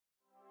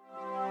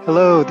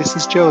Hello, this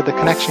is Joe, the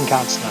Connection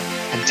Counselor,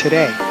 and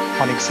today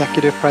on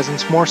Executive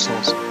Presence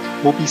Morsels,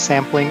 we'll be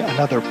sampling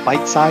another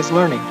bite-sized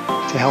learning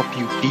to help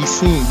you be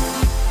seen,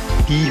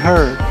 be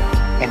heard,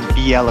 and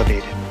be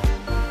elevated.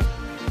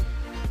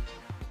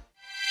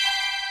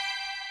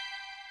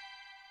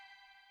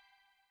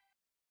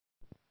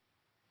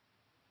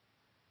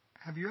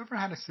 Have you ever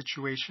had a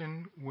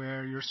situation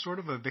where you're sort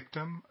of a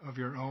victim of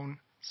your own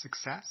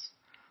success?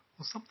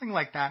 Well, something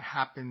like that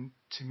happened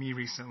to me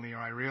recently, or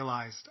I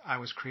realized I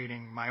was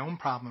creating my own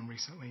problem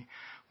recently,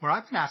 where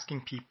I've been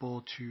asking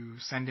people to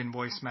send in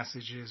voice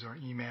messages or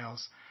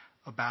emails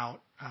about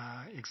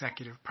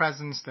executive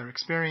presence, their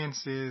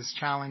experiences,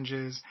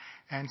 challenges,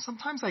 and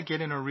sometimes I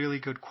get in a really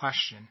good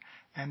question.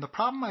 And the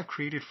problem I've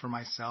created for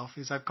myself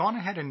is I've gone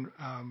ahead and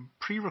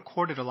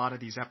pre-recorded a lot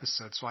of these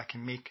episodes so I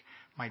can make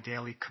my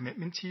daily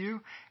commitment to you.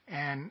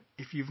 And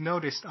if you've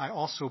noticed, I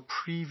also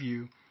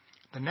preview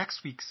the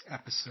next week's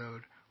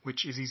episode,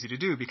 which is easy to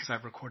do because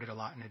I've recorded a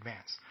lot in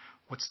advance.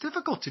 What's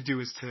difficult to do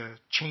is to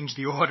change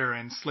the order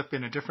and slip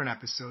in a different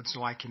episode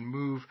so I can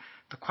move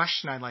the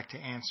question I'd like to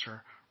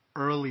answer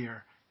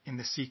earlier in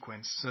the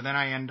sequence. So then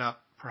I end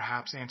up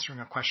perhaps answering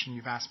a question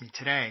you've asked me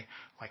today,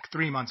 like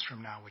 3 months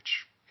from now,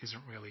 which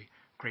isn't really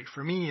great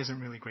for me, isn't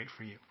really great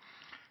for you.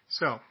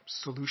 So,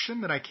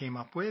 solution that I came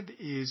up with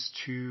is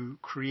to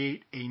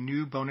create a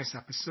new bonus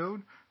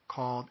episode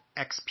called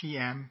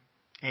XPM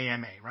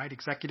AMA, right?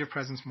 Executive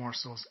Presence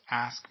Morsels,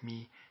 Ask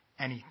Me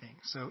Anything.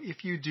 So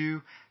if you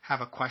do have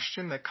a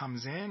question that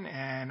comes in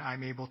and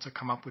I'm able to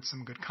come up with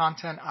some good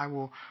content, I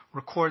will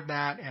record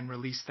that and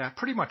release that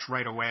pretty much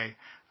right away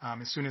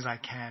as soon as I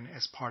can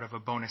as part of a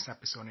bonus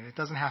episode. And it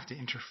doesn't have to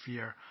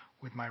interfere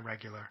with my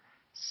regular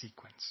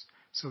sequence.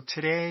 So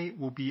today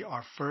will be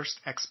our first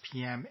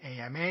XPM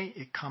AMA.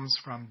 It comes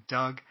from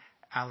Doug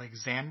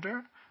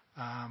Alexander,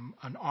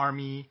 an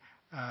Army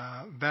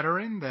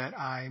veteran that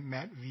I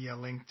met via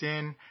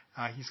LinkedIn.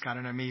 He's got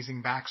an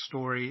amazing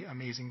backstory,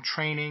 amazing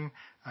training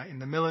in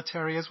the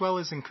military as well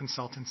as in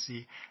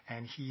consultancy,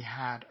 and he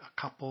had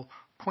a couple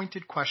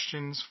pointed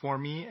questions for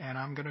me, and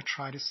I'm going to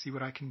try to see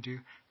what I can do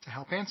to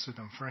help answer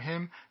them for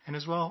him and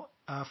as well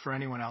for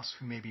anyone else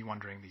who may be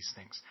wondering these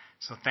things.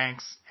 So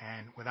thanks,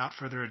 and without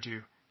further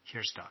ado,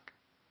 here's Doug.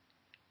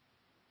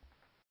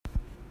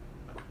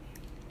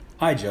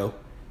 Hi, Joe.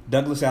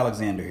 Douglas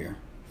Alexander here.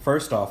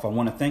 First off, I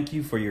want to thank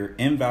you for your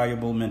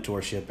invaluable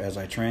mentorship as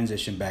I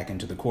transition back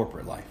into the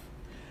corporate life.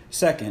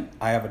 Second,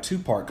 I have a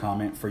two-part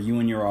comment for you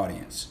and your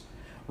audience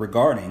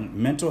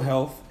regarding mental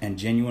health and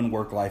genuine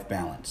work-life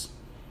balance.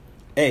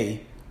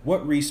 A,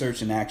 what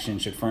research and action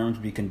should firms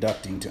be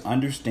conducting to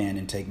understand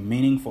and take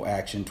meaningful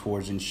action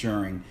towards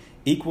ensuring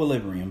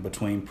equilibrium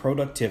between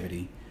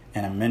productivity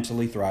and a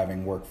mentally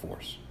thriving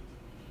workforce?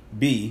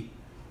 B,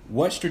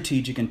 what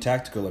strategic and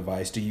tactical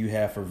advice do you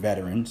have for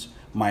veterans,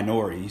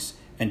 minorities,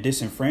 and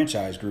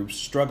disenfranchised groups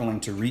struggling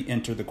to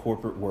re-enter the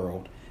corporate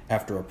world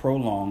after a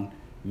prolonged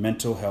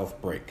mental health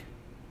break?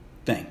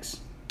 Thanks.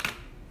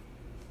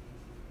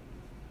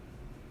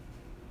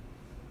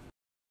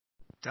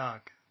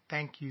 Doug,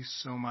 thank you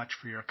so much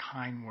for your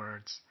kind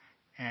words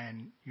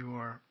and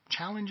your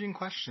challenging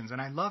questions. And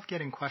I love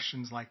getting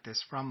questions like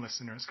this from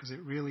listeners because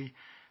it really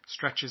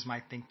stretches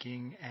my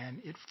thinking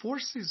and it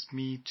forces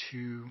me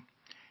to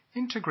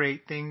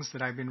integrate things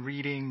that I've been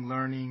reading,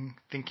 learning,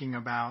 thinking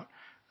about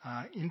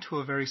into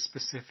a very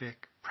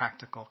specific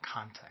practical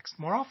context.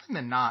 More often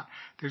than not,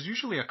 there's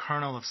usually a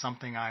kernel of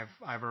something I've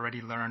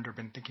already learned or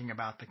been thinking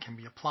about that can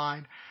be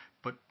applied,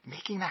 but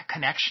making that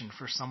connection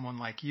for someone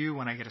like you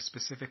when I get a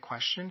specific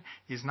question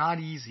is not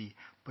easy,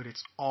 but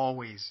it's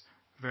always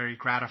very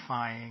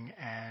gratifying,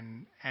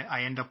 and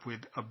I end up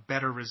with a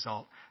better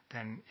result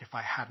than if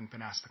I hadn't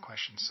been asked the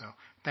question. So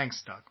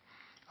thanks, Doug.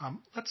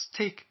 Let's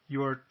take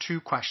your two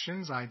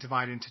questions. I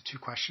divide into two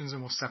questions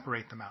and we'll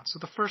separate them out. So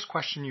the first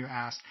question you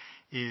asked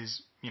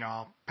is,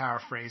 I'll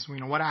paraphrase,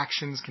 what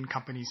actions can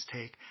companies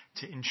take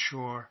to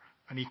ensure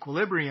an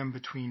equilibrium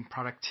between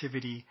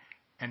productivity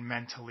and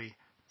mentally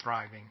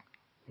thriving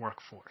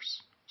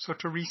workforce? So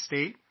to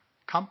restate,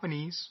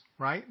 companies,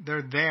 right,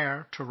 they're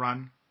there to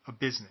run a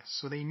business.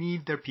 So they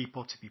need their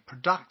people to be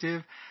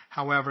productive.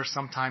 However,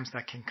 sometimes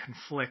that can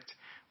conflict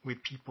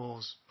with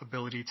people's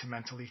ability to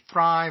mentally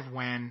thrive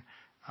when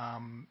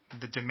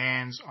the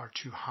demands are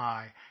too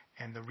high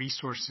and the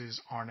resources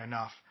aren't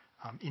enough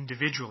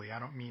individually. I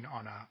don't mean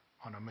on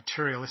a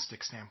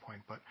materialistic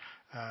standpoint, but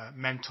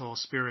mental,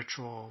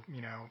 spiritual,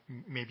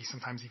 maybe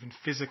sometimes even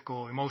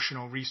physical,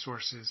 emotional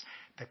resources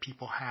that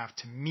people have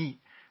to meet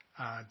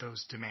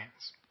those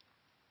demands.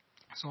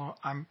 So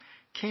I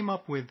came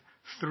up with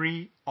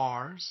 3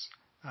 R's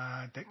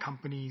that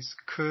companies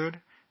could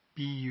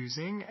be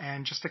using.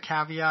 And just a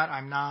caveat,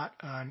 I'm not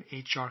an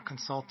HR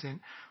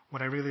consultant.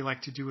 What I really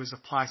like to do is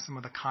apply some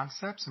of the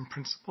concepts and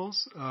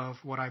principles of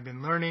what I've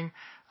been learning,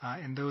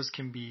 and those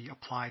can be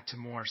applied to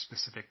more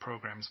specific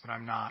programs, but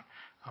I'm not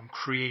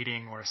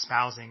creating or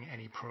espousing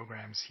any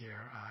programs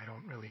here. I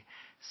don't really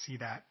see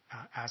that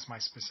as my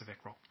specific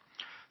role.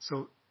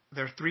 So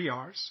there are 3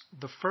 R's.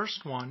 The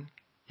first one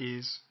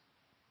is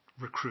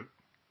recruit,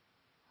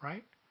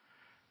 right?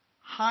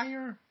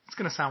 it's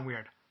going to sound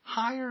weird,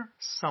 hire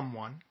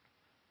someone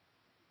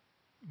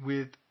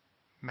with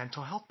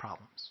mental health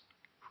problems,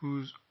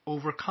 who's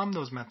overcome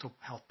those mental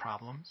health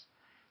problems,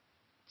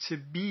 to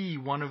be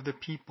one of the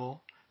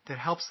people that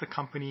helps the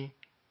company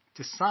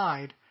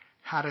decide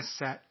how to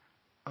set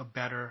a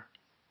better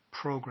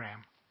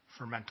program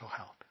for mental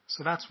health.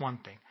 So that's one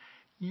thing.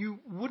 You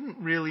wouldn't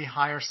really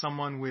hire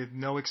someone with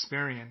no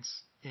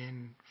experience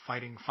in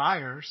fighting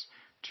fires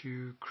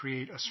to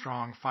create a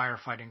strong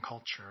firefighting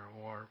culture,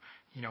 or,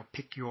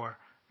 pick your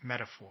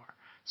metaphor.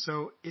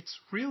 So it's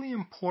really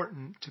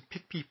important to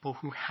pick people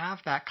who have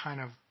that kind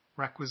of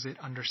requisite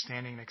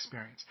understanding and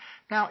experience.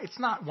 Now, it's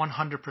not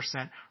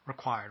 100%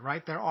 required,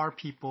 right? There are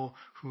people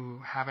who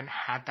haven't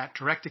had that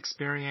direct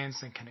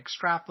experience and can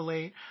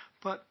extrapolate,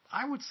 but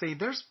I would say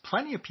there's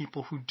plenty of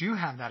people who do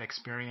have that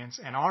experience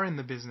and are in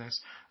the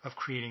business of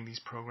creating these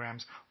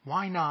programs.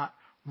 Why not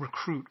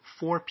recruit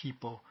for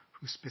people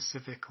who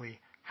specifically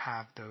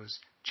have those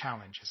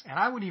challenges? And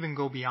I would even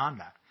go beyond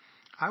that.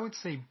 I would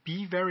say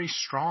be very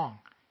strong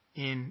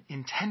in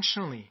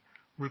intentionally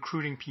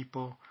recruiting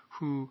people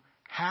who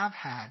have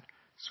had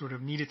sort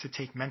of needed to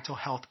take mental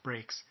health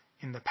breaks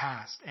in the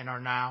past and are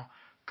now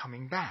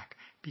coming back,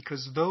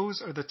 because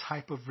those are the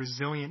type of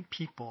resilient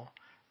people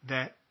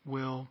that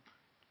will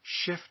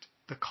shift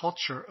the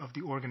culture of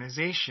the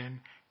organization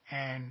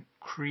and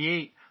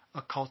create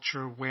a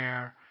culture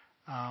where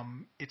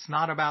it's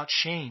not about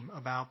shame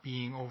about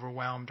being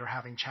overwhelmed or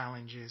having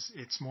challenges.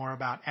 It's more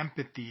about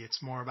empathy.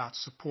 It's more about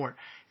support.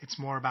 It's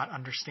more about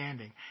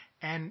understanding.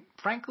 And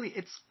frankly,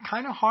 it's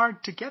kind of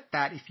hard to get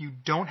that if you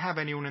don't have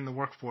anyone in the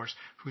workforce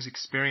who's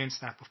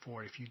experienced that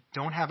before, if you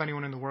don't have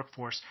anyone in the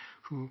workforce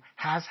who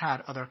has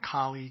had other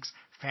colleagues,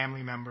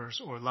 family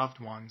members, or loved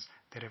ones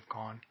that have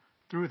gone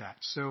through that.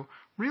 So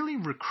really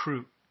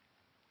recruit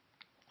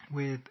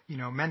with,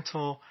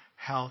 mental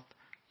health,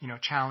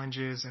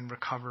 challenges and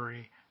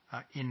recovery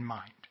in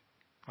mind.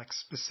 Like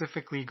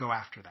specifically go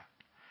after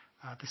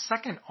that. The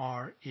second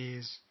R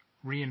is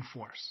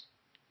reinforce.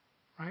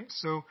 Right?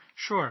 So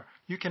sure,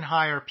 you can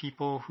hire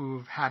people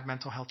who've had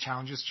mental health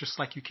challenges, just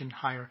like you can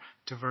hire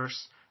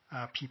diverse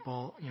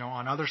people,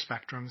 on other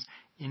spectrums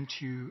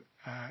into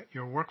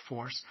your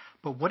workforce.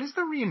 But what is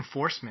the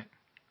reinforcement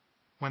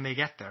when they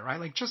get there, right?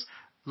 Like just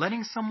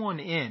letting someone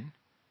in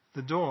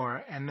the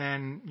door and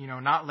then,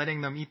 not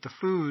letting them eat the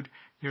food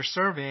you're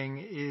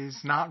serving is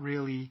not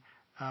really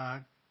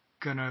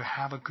going to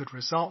have a good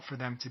result for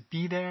them to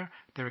be there,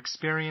 their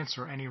experience,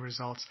 or any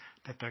results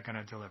that they're going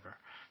to deliver.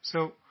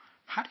 So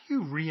how do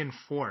you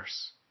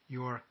reinforce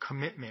your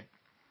commitment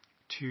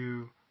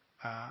to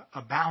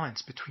a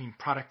balance between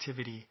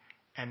productivity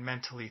and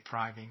mentally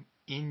thriving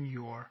in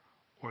your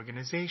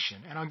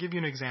organization? And I'll give you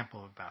an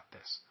example about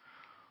this.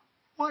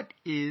 What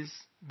is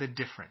the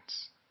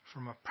difference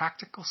from a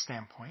practical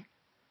standpoint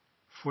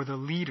for the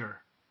leader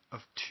of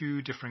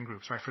two different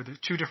groups, right? For the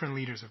two different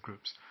leaders of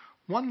groups.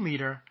 One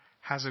leader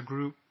has a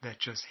group that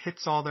just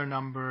hits all their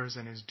numbers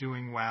and is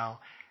doing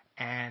well,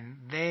 and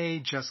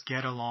they just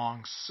get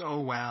along so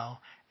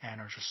well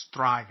and are just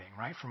thriving,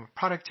 right? From a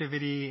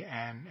productivity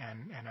and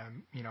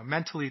a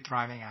mentally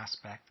thriving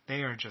aspect,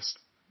 they are just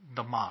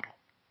the model,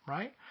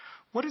 right?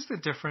 What is the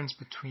difference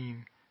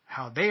between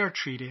how they are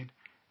treated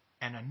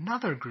and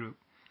another group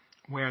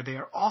where they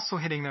are also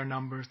hitting their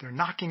numbers, they're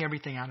knocking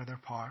everything out of their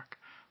park,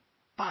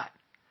 but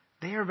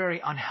they are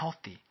very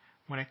unhealthy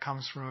when it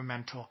comes from a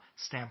mental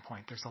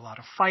standpoint? There's a lot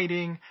of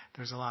fighting,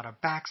 there's a lot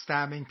of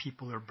backstabbing,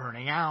 people are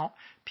burning out,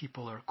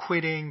 people are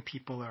quitting,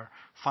 people are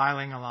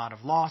filing a lot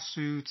of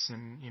lawsuits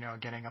and,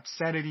 getting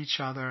upset at each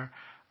other.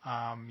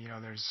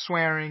 There's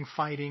swearing,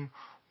 fighting.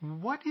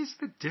 What is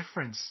the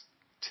difference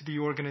to the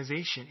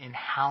organization in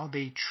how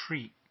they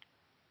treat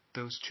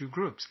those two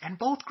groups? And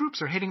both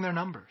groups are hitting their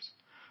numbers.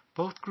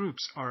 Both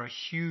groups are a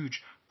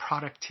huge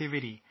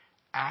productivity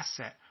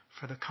asset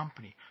for the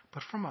company.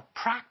 But from a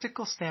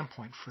practical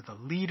standpoint for the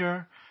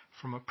leader,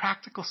 from a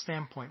practical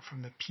standpoint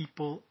from the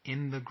people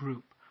in the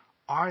group,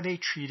 are they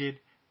treated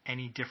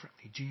any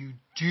differently? Do you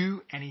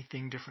do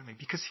anything differently?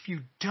 Because if you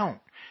don't,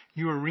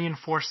 you are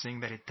reinforcing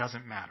that it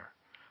doesn't matter.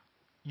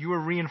 You are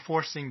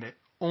reinforcing that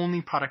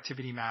only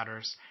productivity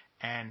matters,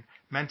 and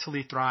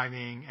mentally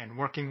thriving and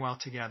working well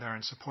together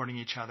and supporting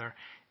each other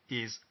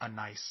is a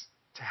nice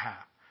to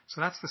have. So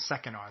that's the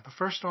second R. The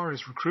first R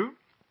is recruit.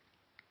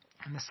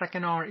 And the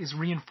second R is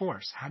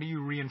reinforce. How do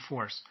you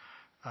reinforce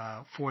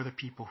for the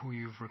people who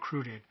you've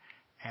recruited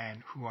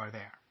and who are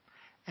there?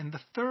 And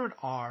the third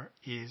R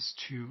is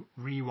to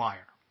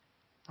rewire,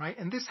 right?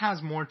 And this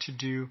has more to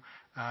do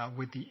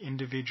with the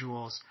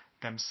individuals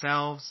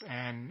themselves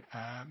and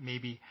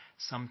maybe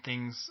some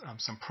things,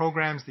 some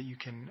programs that you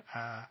can,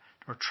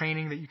 or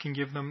training that you can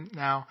give them.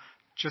 Now,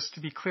 just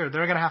to be clear,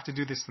 they're going to have to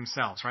do this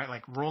themselves, right?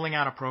 Like rolling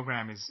out a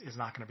program is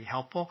not going to be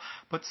helpful,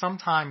 but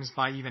sometimes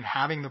by even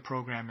having the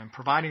program and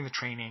providing the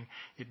training,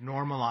 it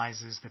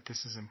normalizes that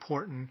this is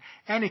important,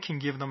 and it can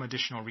give them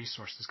additional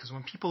resources. Because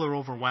when people are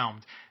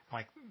overwhelmed,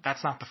 like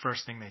that's not the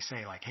first thing they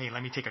say, like, hey,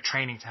 let me take a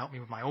training to help me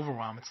with my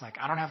overwhelm. It's like,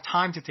 I don't have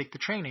time to take the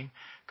training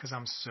because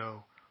I'm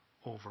so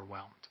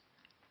overwhelmed.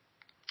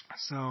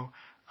 So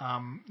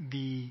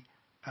the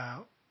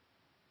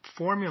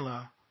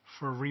formula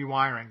for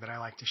rewiring that I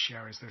like to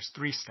share is there's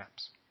 3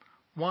 steps.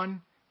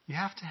 1, you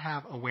have to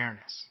have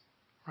awareness,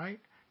 right?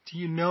 Do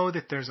you know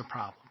that there's a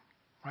problem,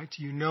 right?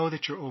 Do you know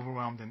that you're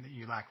overwhelmed and that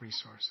you lack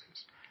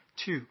resources?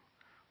 2,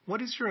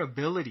 what is your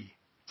ability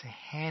to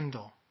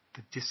handle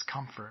the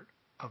discomfort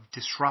of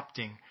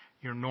disrupting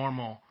your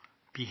normal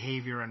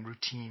behavior and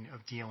routine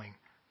of dealing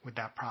with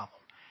that problem?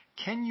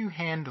 Can you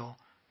handle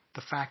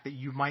the fact that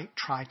you might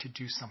try to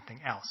do something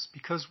else?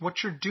 Because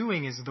what you're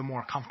doing is the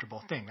more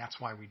comfortable thing. That's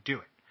why we do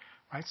it.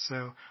 Right?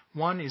 So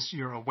 1 is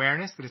your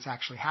awareness that it's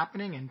actually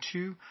happening, and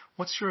 2,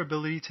 what's your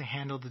ability to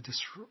handle the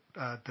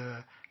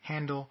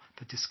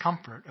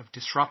discomfort of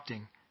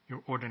disrupting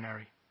your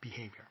ordinary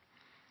behavior.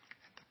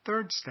 The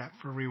 3rd step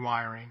for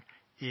rewiring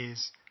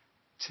is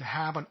to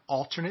have an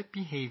alternate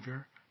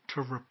behavior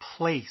to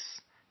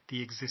replace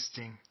the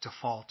existing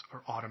default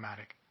or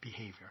automatic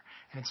behavior.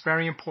 And it's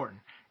very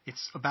important.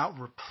 It's about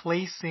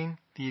replacing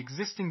the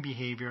existing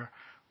behavior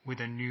with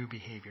a new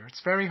behavior.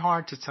 It's very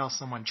hard to tell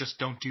someone, just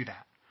don't do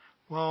that.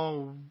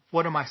 Well,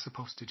 what am I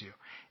supposed to do?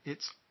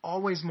 It's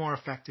always more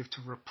effective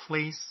to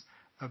replace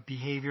a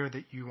behavior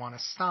that you want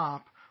to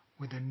stop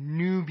with a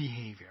new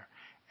behavior.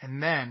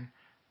 And then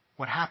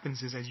what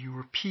happens is as you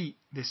repeat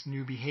this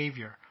new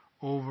behavior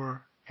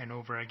over and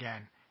over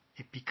again,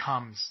 it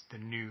becomes the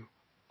new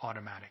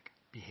automatic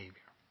behavior.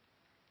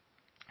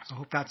 So I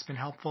hope that's been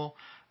helpful,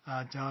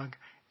 Doug.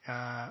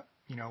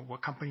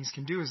 What companies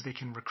can do is they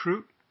can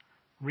recruit,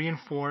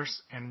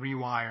 reinforce, and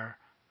rewire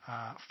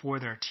for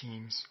their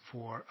teams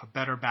for a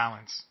better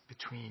balance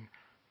between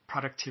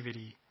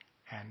productivity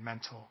and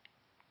mental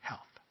health.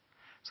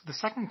 So the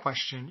second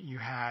question you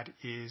had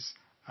is,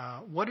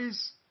 what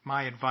is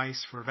my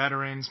advice for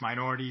veterans,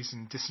 minorities,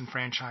 and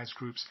disenfranchised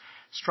groups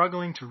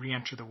struggling to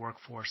re-enter the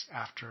workforce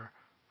after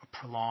a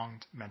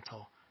prolonged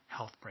mental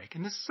health break?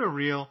 And this is a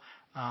real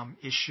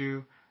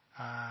issue.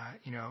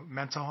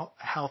 Mental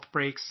health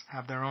breaks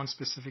have their own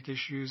specific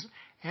issues,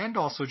 and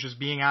also just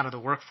being out of the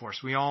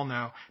workforce. We all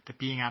know that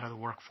being out of the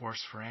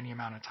workforce for any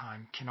amount of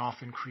time can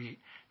often create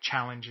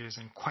challenges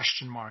and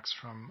question marks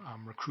from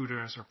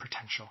recruiters or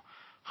potential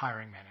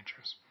hiring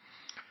managers.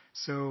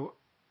 So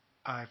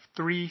I have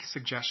 3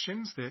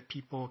 suggestions that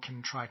people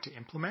can try to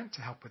implement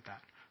to help with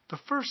that. The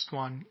first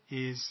one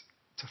is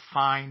to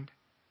find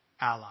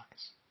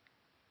allies,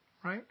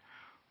 right?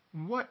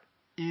 What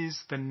is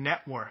the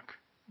network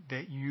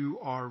that you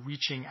are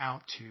reaching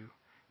out to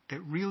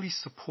that really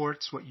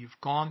supports what you've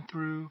gone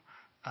through,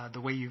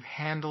 the way you've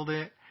handled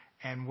it,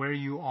 and where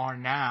you are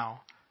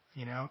now,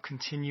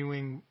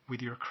 continuing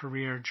with your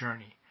career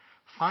journey?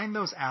 Find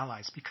those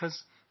allies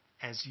because,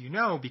 as you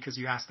know, because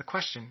you asked the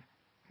question,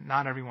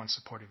 not everyone's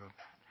supportive of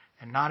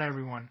that. And not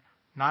everyone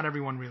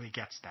really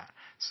gets that.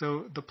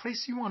 So the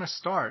place you want to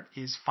start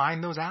is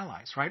find those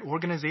allies, right?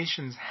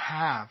 Organizations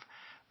have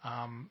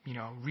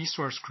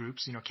resource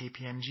groups,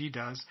 KPMG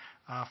does,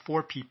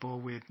 for people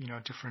with,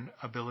 different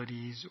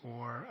abilities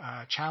or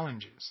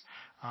challenges.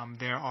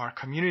 There are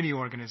community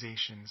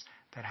organizations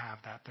that have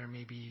that. There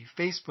may be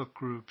Facebook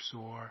groups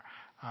or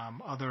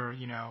other,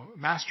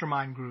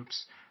 mastermind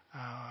groups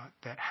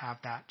that have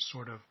that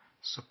sort of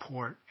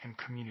support and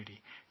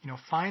community.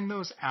 Find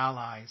those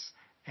allies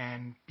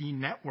and be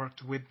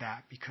networked with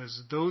that,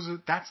 because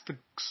that's the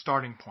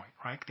starting point,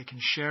 right? They can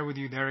share with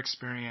you their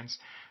experience.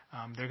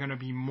 They're going to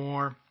be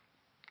more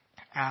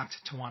apt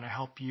to want to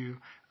help you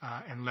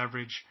and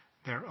leverage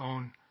their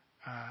own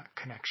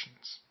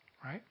connections,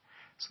 right?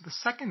 So the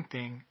second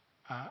thing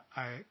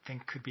I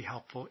think could be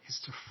helpful is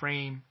to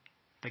frame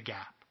the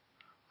gap,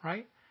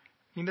 right?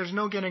 I mean, there's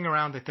no getting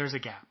around that there's a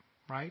gap,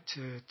 right?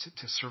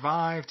 To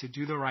survive, to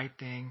do the right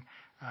thing,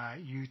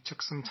 you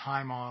took some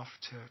time off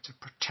to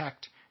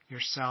protect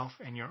yourself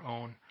and your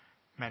own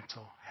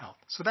mental health.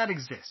 So that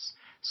exists.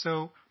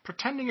 So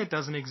pretending it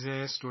doesn't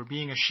exist or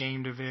being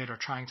ashamed of it or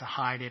trying to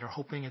hide it or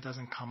hoping it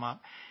doesn't come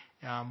up,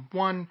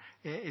 1,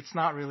 it's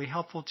not really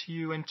helpful to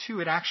you, and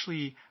 2, it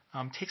actually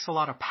takes a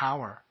lot of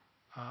power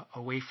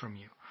away from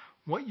you.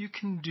 What you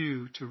can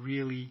do to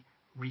really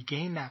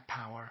regain that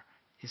power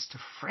is to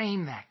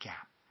frame that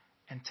gap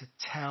and to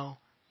tell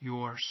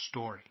your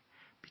story.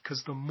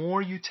 Because the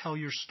more you tell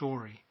your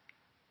story,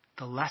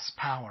 the less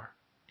power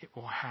it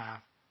will have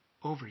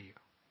over you.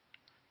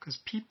 Because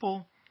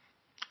people,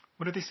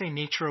 what do they say?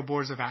 Nature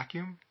abhors a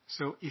vacuum.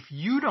 So if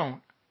you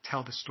don't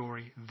tell the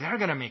story, they're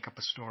going to make up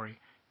a story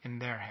in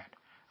their head.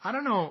 I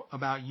don't know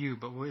about you,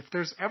 but if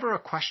there's ever a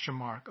question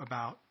mark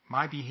about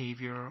my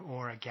behavior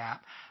or a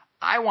gap,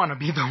 I want to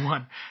be the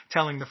one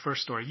telling the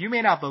first story. You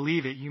may not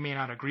believe it, you may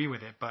not agree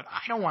with it, but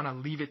I don't want to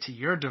leave it to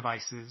your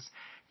devices,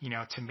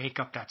 to make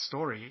up that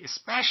story,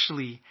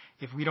 especially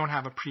if we don't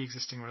have a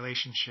pre-existing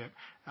relationship.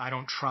 I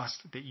don't trust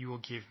that you will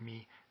give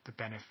me the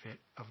benefit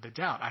of the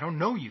doubt. I don't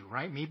know you,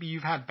 right? Maybe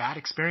you've had bad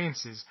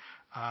experiences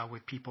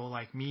with people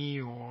like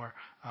me or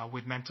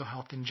with mental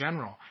health in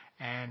general,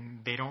 and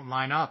they don't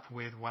line up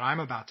with what I'm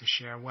about to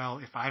share. Well,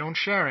 if I don't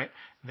share it,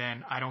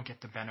 then I don't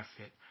get the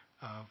benefit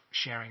of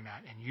sharing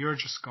that, and you're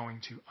just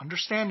going to,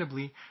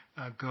 understandably,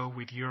 go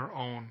with your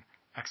own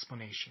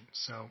explanation.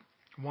 So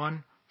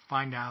 1,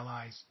 find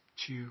allies.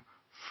 2,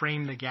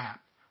 frame the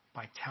gap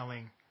by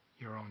telling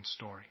your own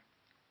story.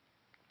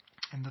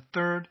 And the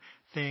third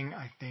thing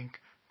I think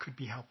could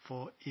be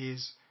helpful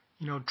is,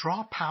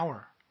 draw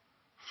power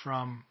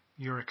from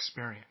your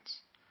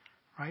experience,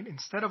 right?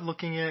 Instead of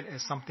looking at it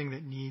as something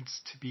that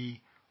needs to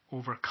be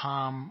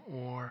overcome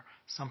or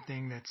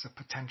something that's a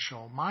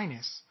potential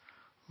minus,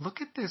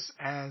 look at this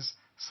as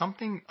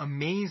something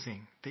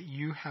amazing that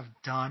you have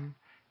done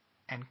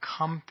and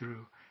come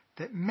through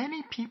that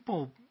many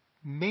people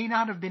may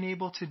not have been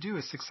able to do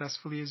as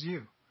successfully as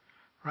you,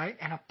 right?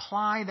 And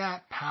apply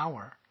that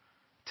power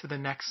to the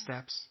next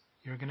steps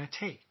you're going to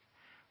take,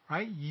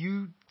 right?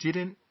 You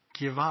didn't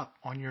give up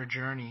on your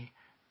journey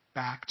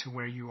back to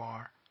where you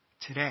are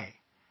today.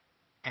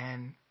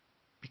 And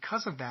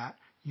because of that,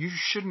 you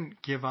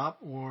shouldn't give up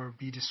or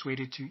be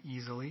dissuaded too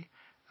easily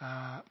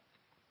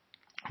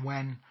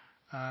when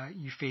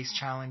you face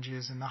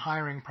challenges in the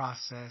hiring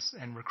process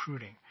and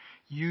recruiting.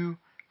 You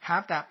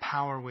have that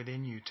power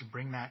within you to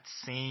bring that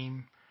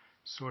same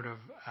sort of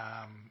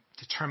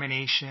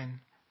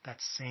determination,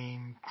 that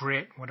same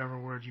grit, whatever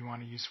word you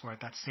want to use for it,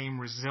 that same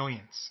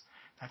resilience,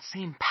 that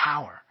same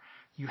power.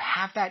 You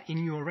have that in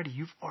you already.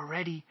 You've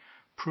already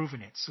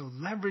proven it. So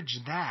leverage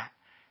that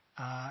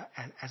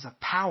as a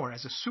power,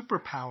 as a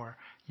superpower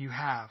you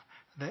have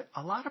that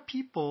a lot of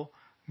people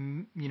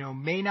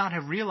may not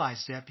have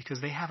realized yet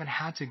because they haven't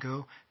had to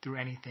go through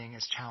anything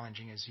as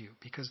challenging as you.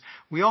 Because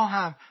we all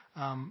have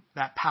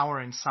that power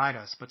inside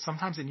us, but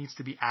sometimes it needs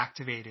to be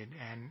activated,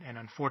 and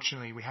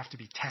unfortunately we have to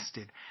be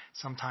tested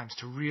sometimes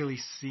to really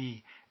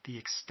see the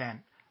extent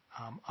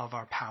of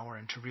our power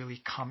and to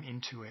really come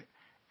into it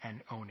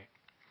and own it.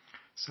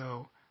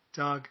 So,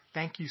 Doug,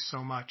 thank you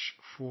so much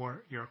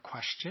for your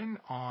question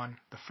on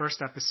the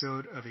first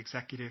episode of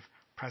Executive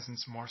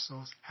Presence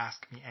Morsels,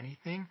 Ask Me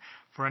Anything.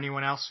 For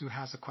anyone else who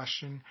has a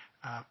question,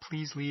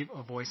 please leave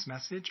a voice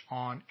message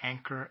on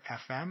Anchor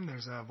FM.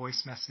 There's a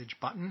voice message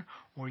button,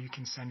 or you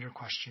can send your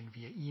question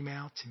via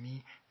email to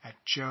me at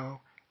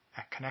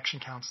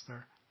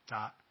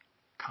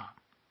joe@connectioncounselor.com.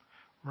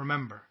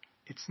 Remember,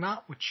 it's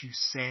not what you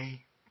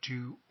say,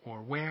 do,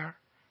 or wear.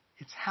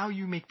 It's how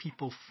you make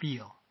people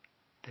feel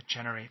that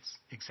generates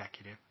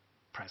executive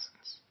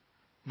presence.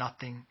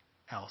 Nothing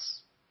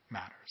else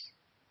matters.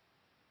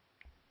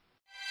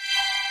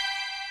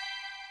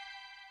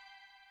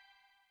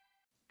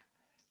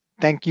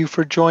 Thank you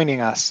for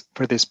joining us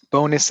for this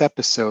bonus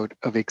episode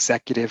of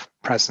Executive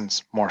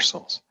Presence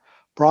Morsels,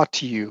 brought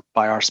to you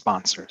by our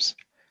sponsors.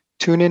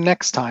 Tune in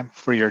next time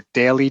for your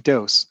daily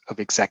dose of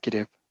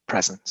executive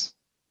presence.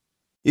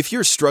 If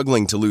you're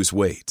struggling to lose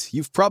weight,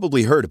 you've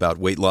probably heard about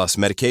weight loss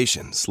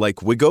medications like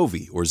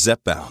Wegovy or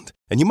Zepbound,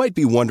 and you might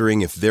be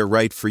wondering if they're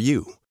right for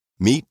you.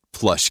 Meet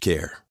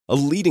PlushCare, a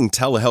leading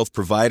telehealth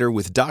provider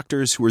with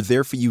doctors who are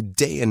there for you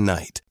day and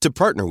night to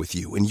partner with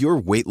you in your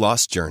weight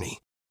loss journey.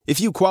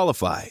 If you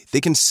qualify,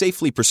 they can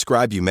safely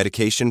prescribe you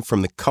medication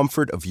from the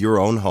comfort of your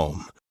own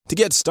home. To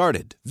get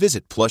started,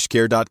 visit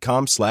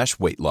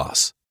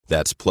plushcare.com/weight-loss.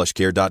 That's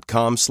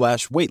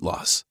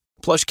plushcare.com/weight-loss.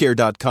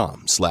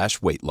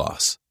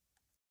 plushcare.com/weight-loss.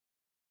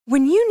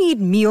 When you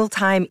need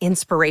mealtime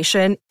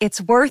inspiration,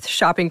 it's worth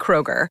shopping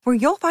Kroger, where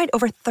you'll find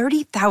over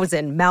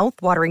 30,000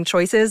 mouth-watering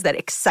choices that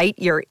excite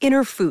your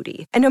inner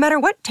foodie. And no matter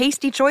what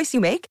tasty choice you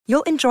make,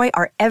 you'll enjoy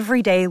our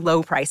everyday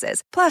low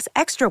prices, plus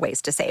extra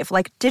ways to save,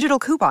 like digital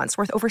coupons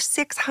worth over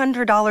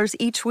 $600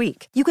 each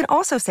week. You can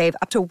also save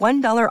up to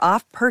 $1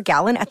 off per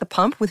gallon at the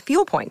pump with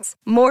fuel points.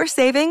 More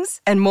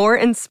savings and more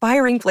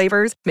inspiring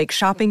flavors make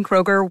shopping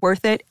Kroger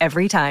worth it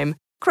every time.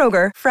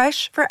 Kroger,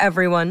 fresh for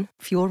everyone.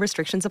 Fuel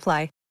restrictions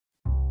apply.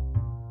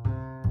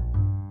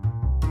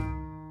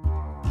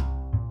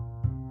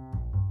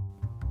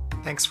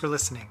 Thanks for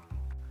listening.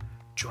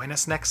 Join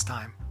us next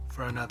time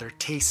for another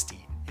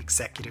tasty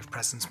executive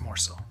presence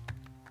morsel.